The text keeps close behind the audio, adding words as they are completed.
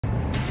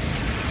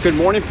Good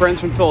morning,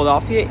 friends from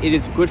Philadelphia. It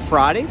is Good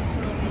Friday.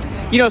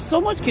 You know, so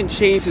much can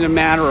change in a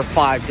matter of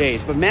 5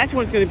 days, but imagine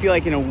what it's going to be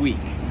like in a week.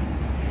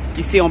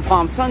 You see, on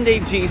Palm Sunday,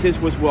 Jesus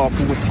was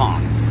welcomed with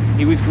palms.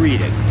 He was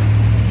greeted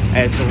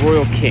as the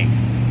royal king.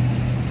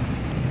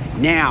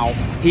 Now,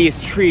 he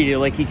is treated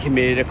like he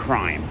committed a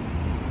crime.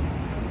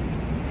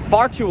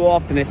 Far too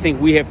often, I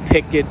think we have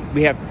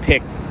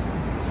picked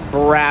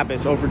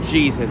Barabbas over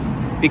Jesus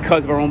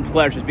because of our own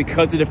pleasures,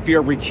 because of the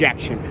fear of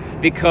rejection,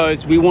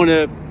 because we want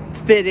to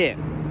fit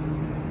in.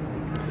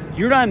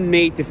 You're not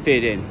made to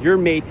fit in. You're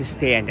made to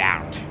stand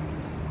out.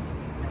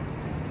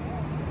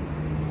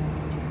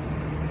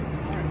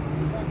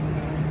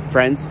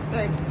 Friends,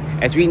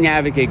 as we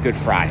navigate Good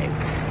Friday,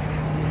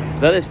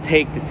 let us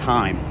take the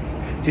time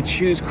to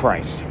choose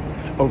Christ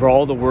over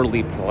all the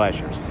worldly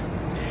pleasures.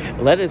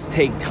 Let us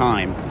take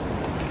time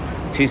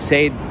to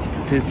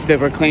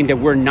proclaim that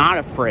we're not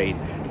afraid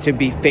to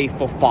be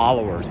faithful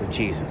followers of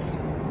Jesus.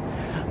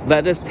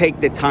 Let us take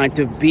the time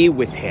to be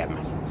with him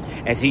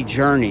as he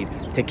journeyed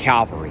to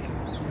Calvary.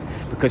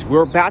 Because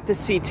we're about to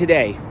see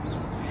today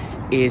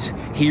is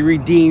he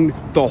redeemed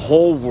the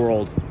whole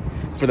world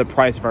for the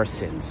price of our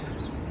sins.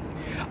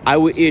 I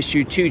will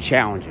issue 2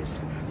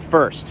 challenges.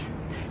 First,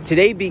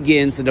 today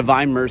begins the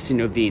Divine Mercy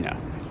Novena.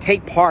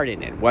 Take part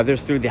in it, whether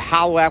it's through the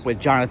Hallow app with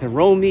Jonathan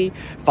Romy,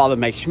 Father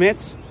Mike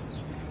Schmitz,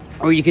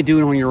 or you can do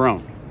it on your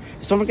own.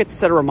 Just don't forget to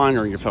set a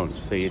reminder on your phone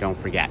so you don't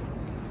forget.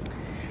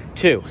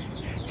 2,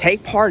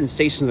 take part in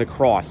Stations of the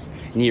Cross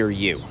near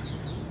you.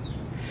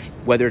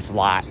 Whether it's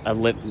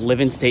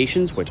live-in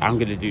stations, which I'm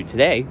going to do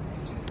today,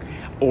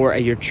 or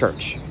at your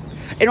church.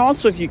 And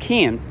also, if you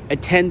can,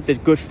 attend the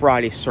Good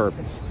Friday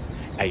service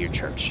at your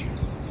church.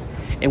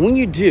 And when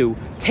you do,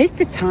 take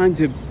the time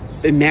to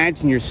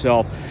imagine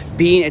yourself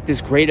being at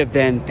this great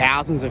event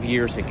thousands of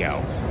years ago.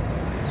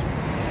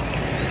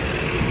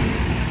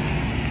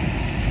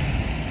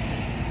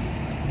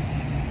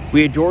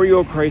 We adore you,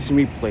 O Christ, and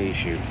we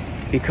praise you,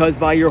 because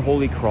by your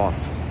holy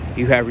cross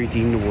you have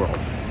redeemed the world.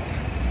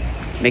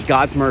 May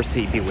God's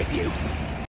mercy be with you.